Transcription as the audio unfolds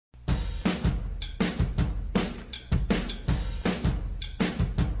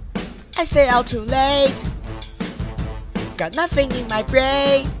I stay out too late. Got nothing in my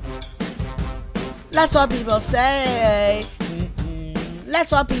brain. That's what people say.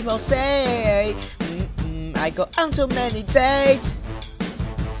 That's what people say. I go on too many dates,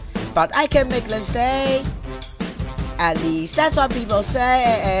 but I can make them stay. At least that's what people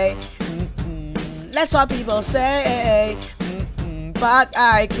say. That's what people say. But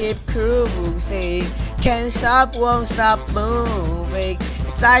I keep cruising. Can't stop, won't stop moving.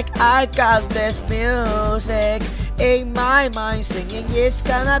 It's like I got this music in my mind singing it's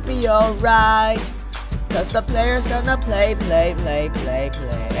gonna be alright. Cause the player's gonna play.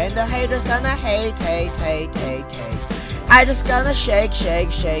 And the haters gonna hate. I just gonna shake.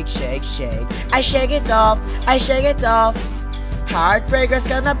 I shake it off. Heartbreaker's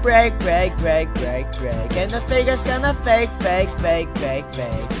gonna break. And the figure's gonna fake.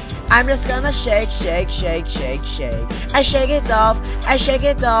 I'm just gonna shake. I shake it off.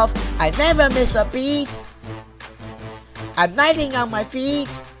 I never miss a beat. I'm knighting on my feet.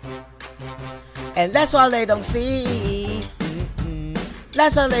 And that's what they don't see.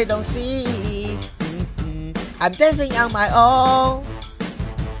 That's what they don't see. I'm dancing on my own.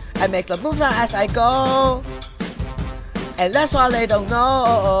 I make the moves as I go. And that's what they don't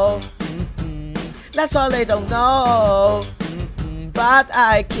know. That's what they don't know. But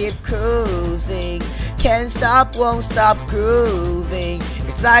I keep cruising. Can't stop, won't stop grooving.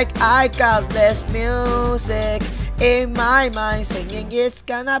 It's like I got this music in my mind singing it's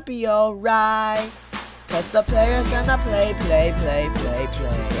gonna be alright. Cause the player's gonna play.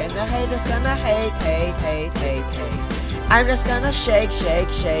 And the haters gonna hate. I'm just gonna shake.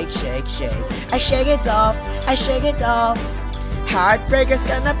 I shake it off. Heartbreaker's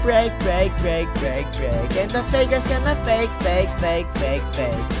gonna break. And the faker's gonna fake.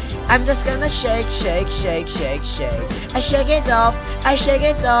 I'm just gonna shake. I shake it off. I shake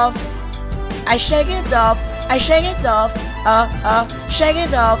it off. Shake it off. I shake it off. Shake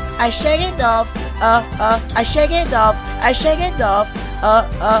it off. I shake it off. I shake it off. I shake it off.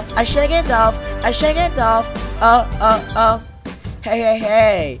 I shake it off. I shake it off.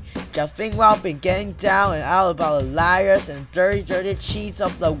 Hey. Jumping while been getting down and out about the liars and dirty cheats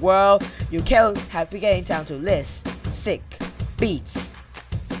of the world. You can't have been getting down to list sick beats.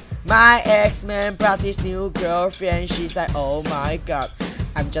 My ex-man brought this new girlfriend. She's like, oh my god.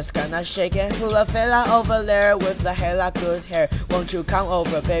 I'm just gonna shake it. Full of fella over there with the hella good hair. Won't you come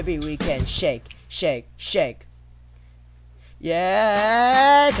over, baby? We can shake.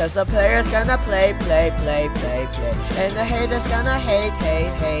 Yeah, cause the player's gonna play. And the haters gonna hate.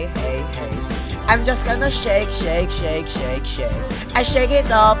 I'm just gonna shake. I shake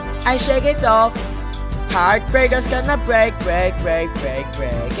it off. Heartbreaker's gonna break.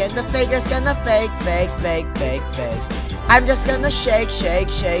 And the faker's gonna fake. I'm just gonna shake.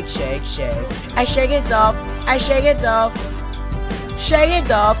 I shake it off. Shake it off. Shake it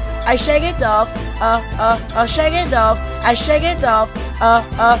off. I shake it off. Shake it off. I shake it off. I shake it off.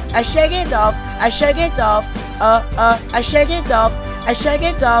 I shake it off. I shake it off. I shake it off. Shake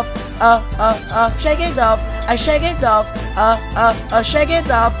it off. I shake it off. Shake it off. I shake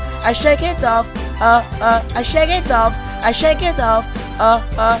it off. I shake it off. I shake it off. I shake it off.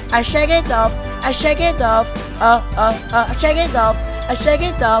 I shake it off. I shake it off. I shake it off. I shake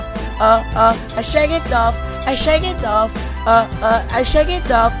it off. I shake it off. I shake it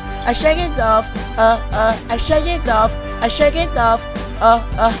off. I shake it off. I shake it off. I shake it off.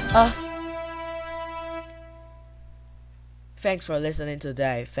 Thanks for listening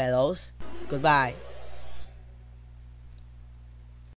today, fellows. Goodbye.